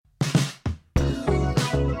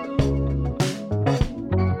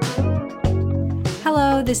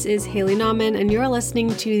this is Haley Nauman, and you're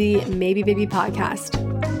listening to the Maybe Baby podcast.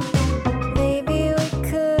 Maybe we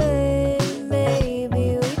could,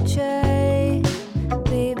 maybe we try.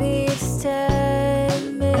 Maybe it's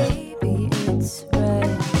time, maybe it's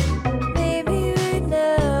right. Maybe right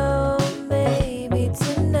now, maybe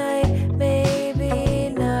tonight,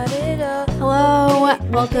 maybe not at all. Hello,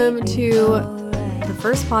 welcome to the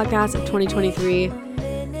first podcast of 2023.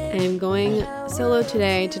 I'm going solo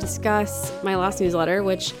today to discuss my last newsletter,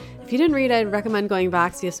 which if you didn't read, I'd recommend going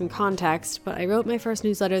back to give some context. But I wrote my first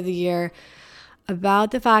newsletter of the year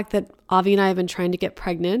about the fact that Avi and I have been trying to get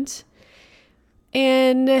pregnant,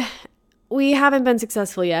 and we haven't been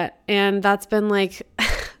successful yet. And that's been like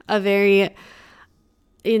a very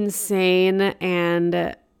insane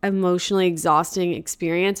and emotionally exhausting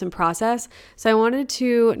experience and process. So I wanted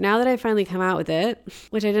to, now that I finally come out with it,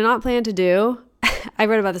 which I did not plan to do, I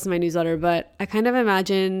wrote about this in my newsletter, but I kind of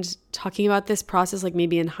imagined talking about this process like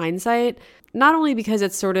maybe in hindsight, not only because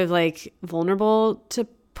it's sort of like vulnerable to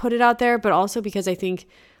put it out there, but also because I think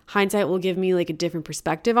hindsight will give me like a different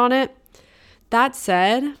perspective on it. That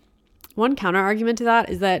said, one counter argument to that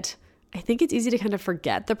is that I think it's easy to kind of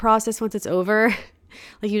forget the process once it's over.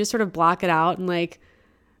 Like you just sort of block it out and like,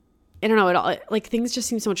 I don't know, it all, like things just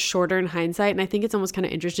seem so much shorter in hindsight. And I think it's almost kind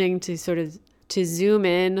of interesting to sort of to zoom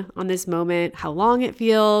in on this moment, how long it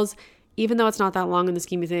feels, even though it's not that long in the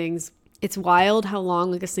scheme of things. It's wild how long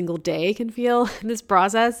like a single day can feel in this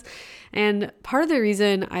process. And part of the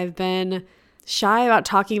reason I've been shy about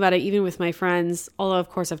talking about it, even with my friends, although of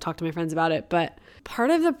course I've talked to my friends about it, but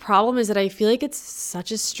part of the problem is that I feel like it's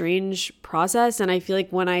such a strange process. And I feel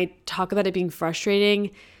like when I talk about it being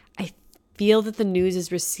frustrating, I feel that the news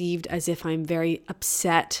is received as if I'm very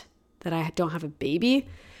upset that I don't have a baby.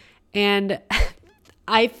 And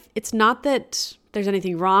it's not that there's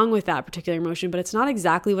anything wrong with that particular emotion, but it's not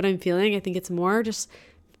exactly what I'm feeling. I think it's more just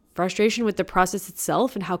frustration with the process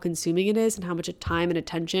itself and how consuming it is and how much time and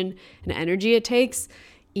attention and energy it takes,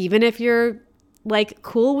 even if you're like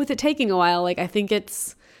cool with it taking a while. Like I think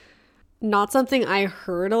it's not something I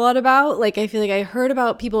heard a lot about. Like I feel like I heard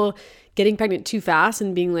about people getting pregnant too fast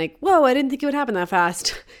and being like, whoa, I didn't think it would happen that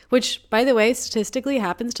fast, which by the way, statistically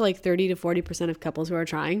happens to like 30 to 40% of couples who are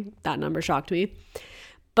trying. That number shocked me.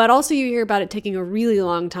 But also you hear about it taking a really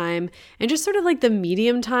long time, and just sort of like the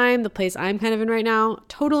medium time, the place I'm kind of in right now,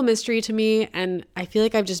 total mystery to me. And I feel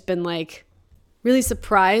like I've just been like really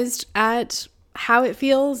surprised at how it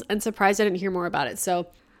feels and surprised I didn't hear more about it. So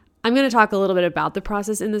I'm going to talk a little bit about the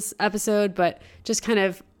process in this episode, but just kind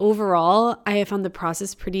of overall, I have found the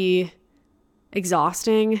process pretty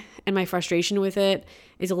exhausting, and my frustration with it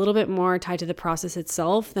is a little bit more tied to the process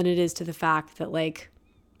itself than it is to the fact that like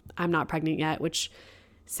I'm not pregnant yet, which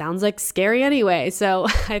sounds like scary anyway. So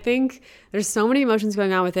I think there's so many emotions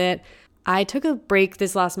going on with it. I took a break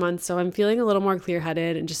this last month, so I'm feeling a little more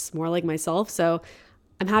clear-headed and just more like myself. So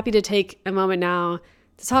I'm happy to take a moment now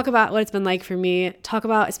to talk about what it's been like for me, talk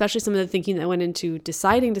about especially some of the thinking that went into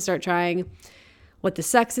deciding to start trying, what the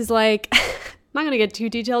sex is like. I'm not going to get too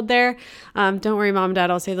detailed there. Don't worry, mom and dad,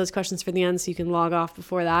 I'll save those questions for the end so you can log off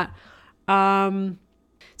before that.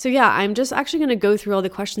 So yeah, I'm just actually going to go through all the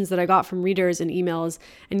questions that I got from readers and emails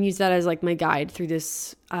and use that as like my guide through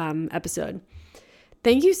this episode.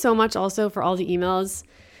 Thank you so much also for all the emails.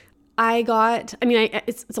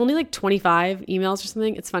 It's only like 25 emails or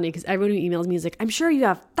something. It's funny because everyone who emails me is like, I'm sure you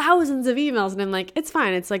have thousands of emails. And I'm like, it's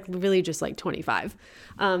fine. It's like really just like 25.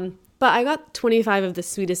 But I got 25 of the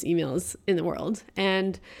sweetest emails in the world.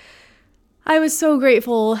 And I was so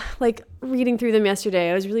grateful, like reading through them yesterday.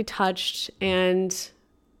 I was really touched. And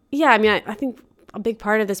yeah, I think a big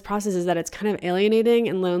part of this process is that it's kind of alienating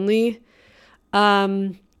and lonely.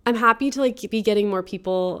 I'm happy to like be getting more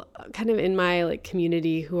people kind of in my like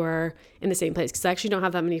community who are in the same place, because I actually don't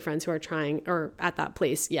have that many friends who are trying or at that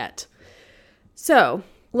place yet. So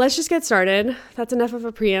let's just get started. That's enough of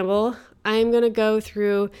a preamble. I'm going to go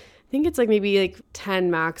through, I think it's like maybe like 10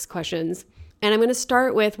 max questions. And I'm going to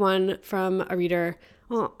start with one from a reader.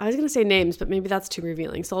 Well, I was going to say names, but maybe that's too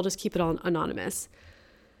revealing. So I'll just keep it all anonymous.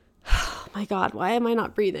 Oh my God, why am I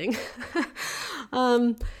not breathing?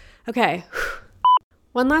 Okay.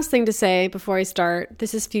 One last thing to say before I start.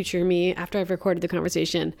 This is future me after I've recorded the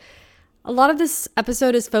conversation. A lot of this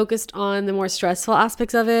episode is focused on the more stressful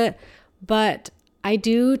aspects of it, but I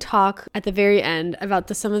do talk at the very end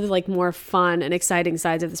about some of the like more fun and exciting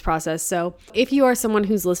sides of this process. So if you are someone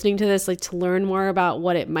who's listening to this, like to learn more about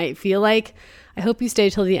what it might feel like, I hope you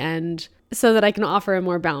stay till the end so that I can offer a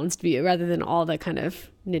more balanced view rather than all the kind of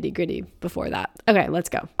nitty gritty before that. Okay, let's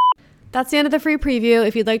go. That's the end of the free preview.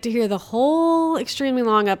 If you'd like to hear the whole extremely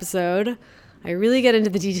long episode, I really get into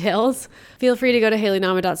the details. Feel free to go to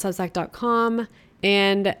haleynama.substack.com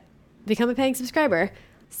and become a paying subscriber.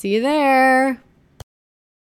 See you there.